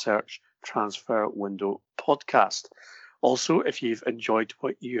and search Transfer Window Podcast. Also, if you've enjoyed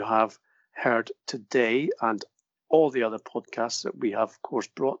what you have heard today and all the other podcasts that we have, of course,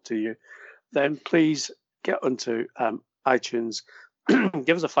 brought to you, then please get onto iTunes,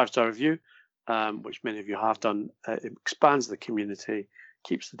 give us a 5-star review, which many of you have done. It expands the community,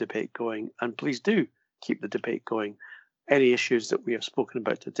 keeps the debate going, and please do keep the debate going. Any issues that we have spoken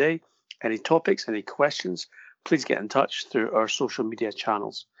about today, any topics, any questions, please get in touch through our social media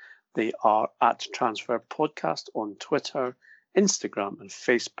channels. They are at Transfer Podcast on Twitter, Instagram, and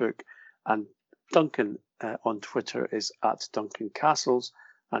Facebook. And Duncan on Twitter is at Duncan Castles,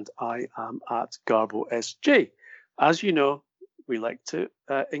 and I am at Garbo SJ. As you know, we like to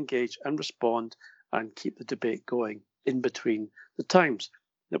engage and respond and keep the debate going in between the times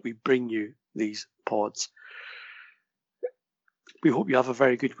that we bring you these pods. We hope you have a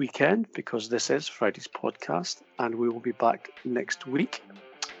very good weekend because this is Friday's podcast and we will be back next week.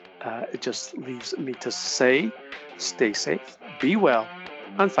 It just leaves me to say, stay safe, be well,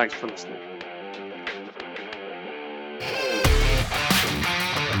 and thanks for listening.